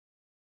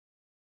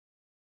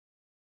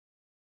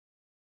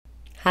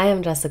Hi,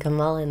 I'm Jessica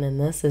Mullen, and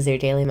this is your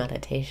daily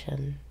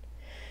meditation.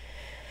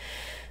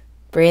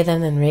 Breathe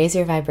in and raise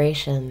your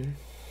vibration.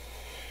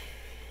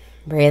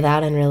 Breathe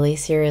out and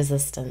release your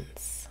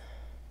resistance.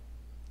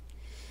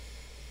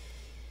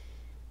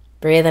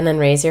 Breathe in and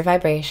raise your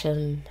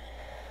vibration.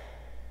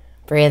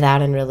 Breathe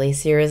out and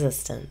release your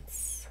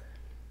resistance.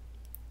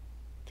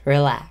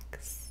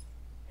 Relax.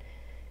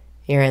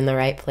 You're in the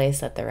right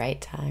place at the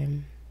right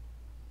time.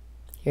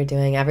 You're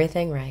doing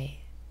everything right.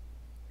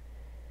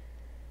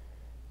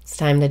 It's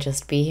time to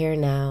just be here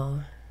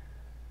now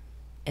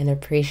and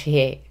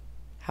appreciate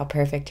how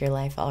perfect your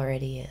life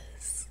already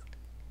is.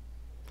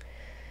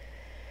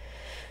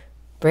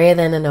 Breathe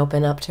in and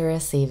open up to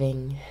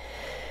receiving.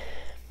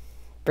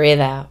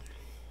 Breathe out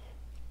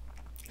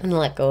and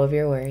let go of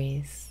your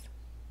worries.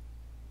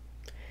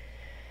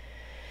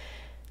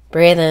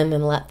 Breathe in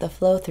and let the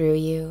flow through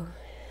you.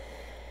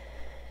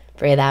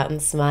 Breathe out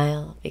and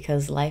smile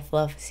because life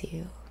loves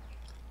you.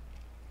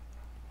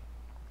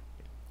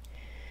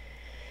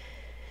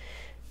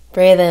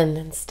 Breathe in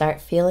and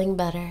start feeling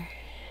better.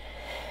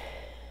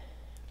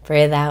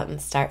 Breathe out and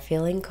start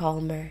feeling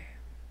calmer.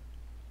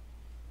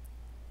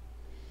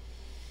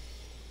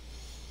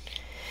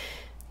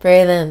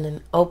 Breathe in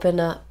and open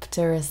up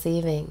to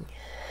receiving.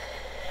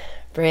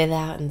 Breathe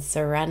out and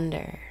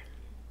surrender.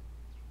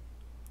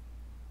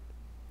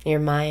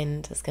 Your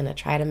mind is going to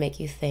try to make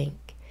you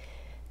think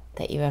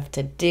that you have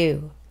to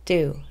do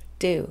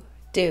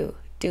things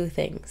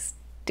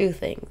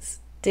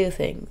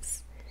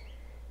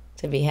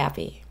to be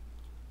happy.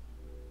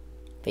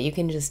 But you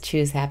can just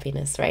choose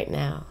happiness right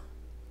now.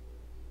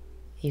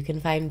 You can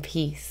find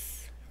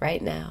peace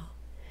right now.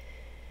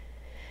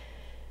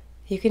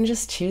 You can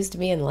just choose to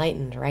be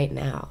enlightened right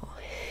now.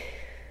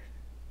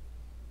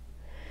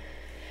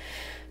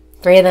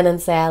 Breathe in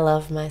and say, I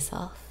love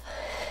myself.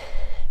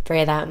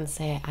 Breathe out and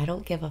say, I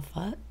don't give a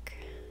fuck.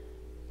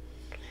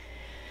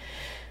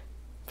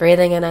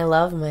 Breathing in, I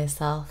love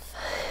myself.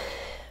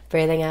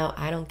 Breathing out,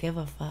 I don't give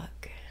a fuck.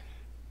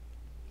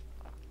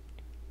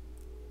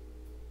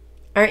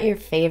 Aren't your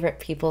favorite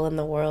people in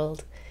the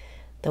world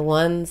the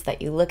ones that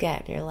you look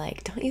at and you're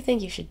like, don't you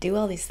think you should do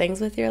all these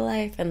things with your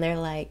life? And they're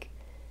like,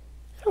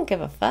 I don't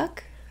give a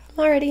fuck. I'm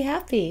already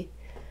happy.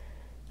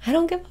 I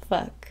don't give a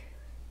fuck.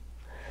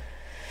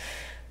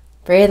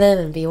 Breathe in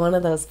and be one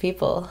of those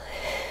people.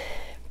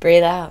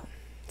 Breathe out.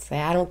 Say,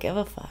 I don't give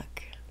a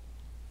fuck.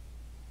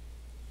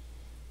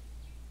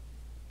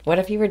 What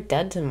if you were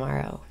dead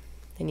tomorrow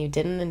and you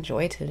didn't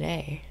enjoy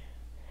today?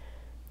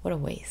 What a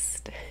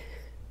waste.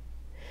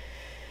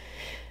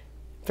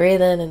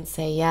 Breathe in and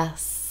say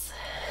yes.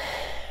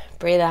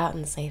 Breathe out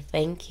and say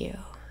thank you.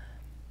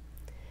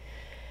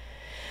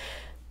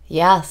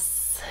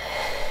 Yes.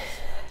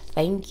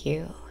 Thank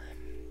you.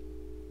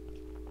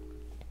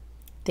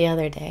 The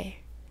other day,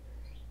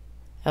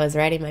 I was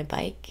riding my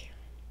bike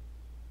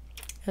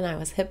and I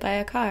was hit by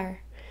a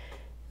car.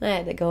 I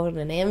had to go in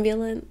an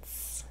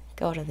ambulance,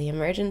 go to the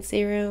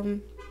emergency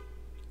room.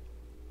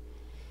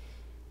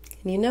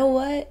 And you know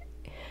what?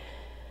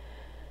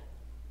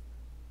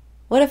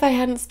 What if I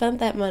hadn't spent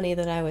that money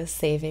that I was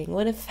saving?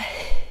 What if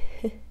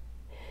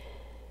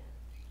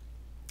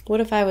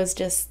I was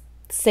just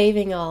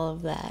saving all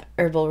of that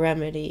herbal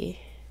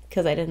remedy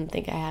because I didn't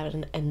think I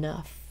had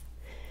enough?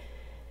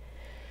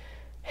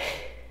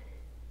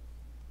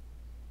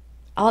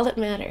 All that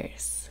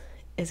matters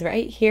is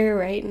right here,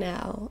 right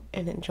now,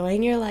 and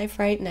enjoying your life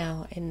right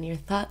now, and your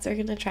thoughts are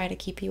going to try to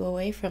keep you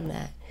away from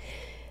that.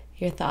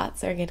 Your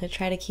thoughts are going to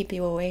try to keep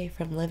you away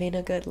from living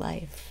a good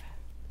life.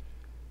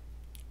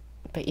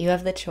 But you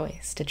have the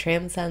choice to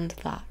transcend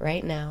thought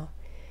right now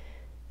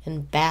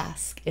and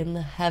bask in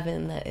the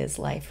heaven that is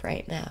life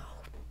right now.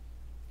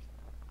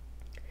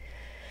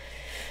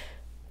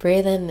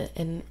 Breathe in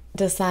and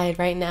decide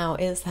right now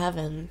is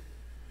heaven.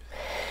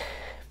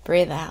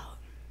 Breathe out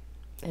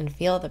and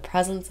feel the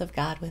presence of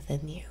God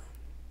within you.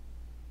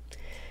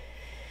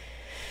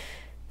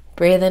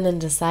 Breathe in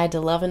and decide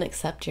to love and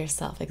accept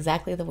yourself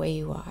exactly the way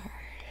you are.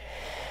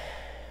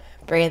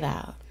 Breathe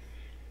out.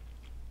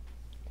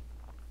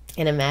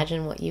 And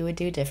imagine what you would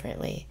do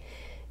differently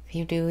if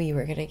you knew you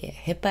were going to get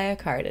hit by a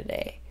car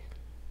today.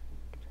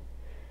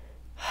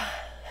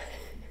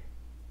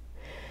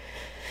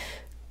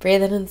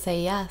 Breathe in and say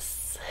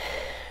yes.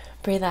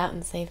 Breathe out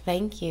and say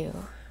thank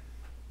you.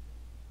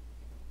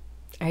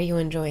 Are you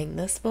enjoying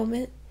this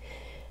moment?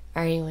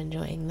 Are you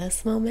enjoying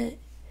this moment?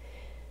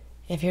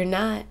 If you're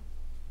not,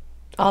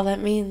 all that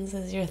means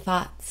is your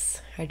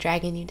thoughts are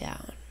dragging you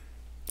down,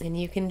 and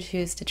you can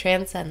choose to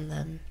transcend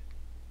them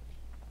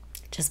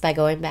just by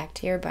going back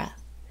to your breath.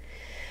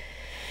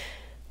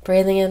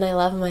 Breathing in, I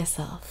love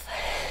myself.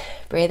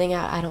 Breathing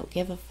out, I don't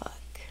give a fuck.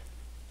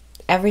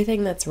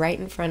 Everything that's right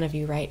in front of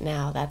you right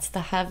now, that's the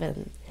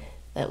heaven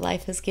that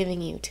life is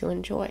giving you to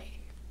enjoy.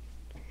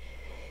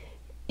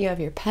 You have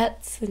your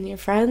pets and your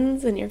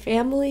friends and your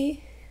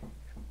family.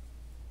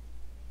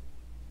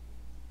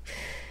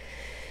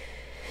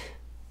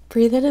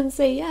 Breathe in and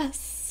say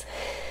yes.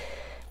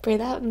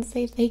 Breathe out and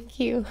say thank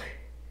you.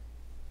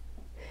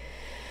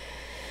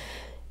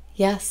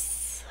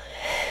 Yes.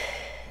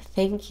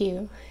 Thank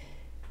you.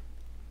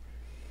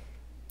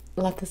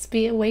 Let this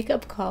be a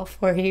wake-up call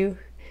for you.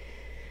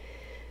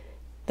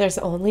 There's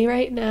only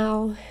right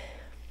now,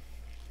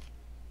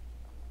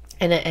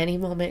 and at any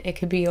moment it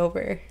could be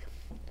over.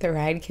 The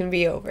ride can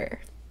be over.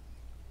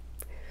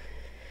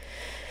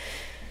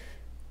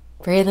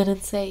 Breathe in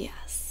and say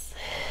yes.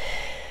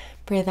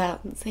 Breathe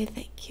out and say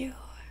thank you.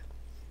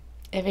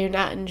 If you're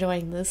not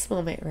enjoying this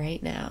moment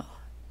right now,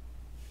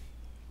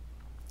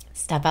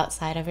 step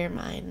outside of your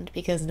mind,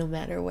 because no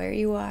matter where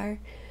you are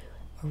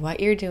or what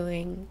you're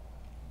doing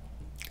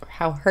or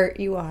how hurt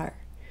you are,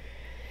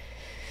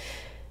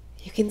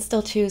 you can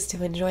still choose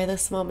to enjoy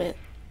this moment.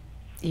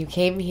 You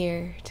came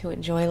here to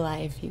enjoy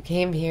life. You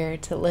came here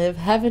to live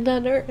heaven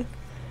on earth.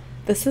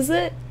 This is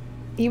it.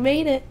 You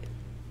made it.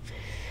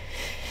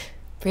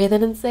 Breathe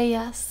in and say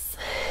yes.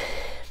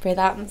 Breathe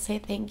out and say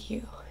thank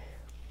you.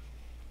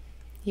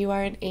 You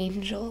are an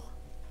angel.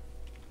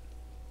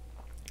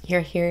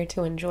 You're here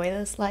to enjoy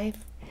this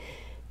life,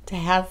 to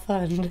have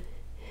fun,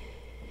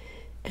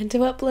 and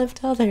to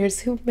uplift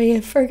others who may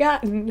have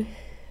forgotten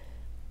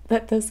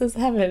that this is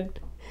heaven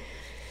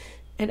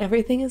and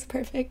everything is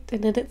perfect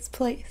and in its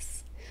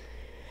place.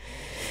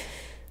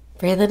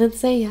 Breathe in and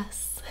say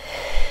yes.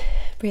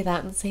 Breathe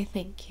out and say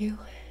thank you.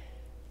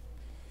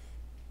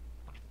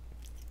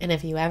 And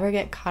if you ever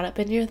get caught up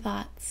in your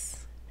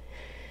thoughts,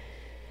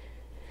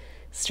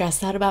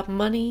 stressed out about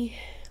money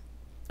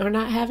or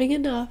not having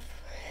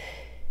enough,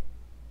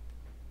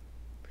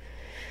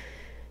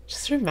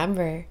 just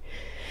remember,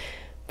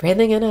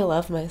 breathing in, I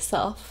love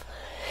myself.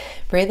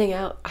 Breathing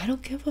out, I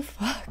don't give a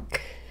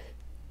fuck.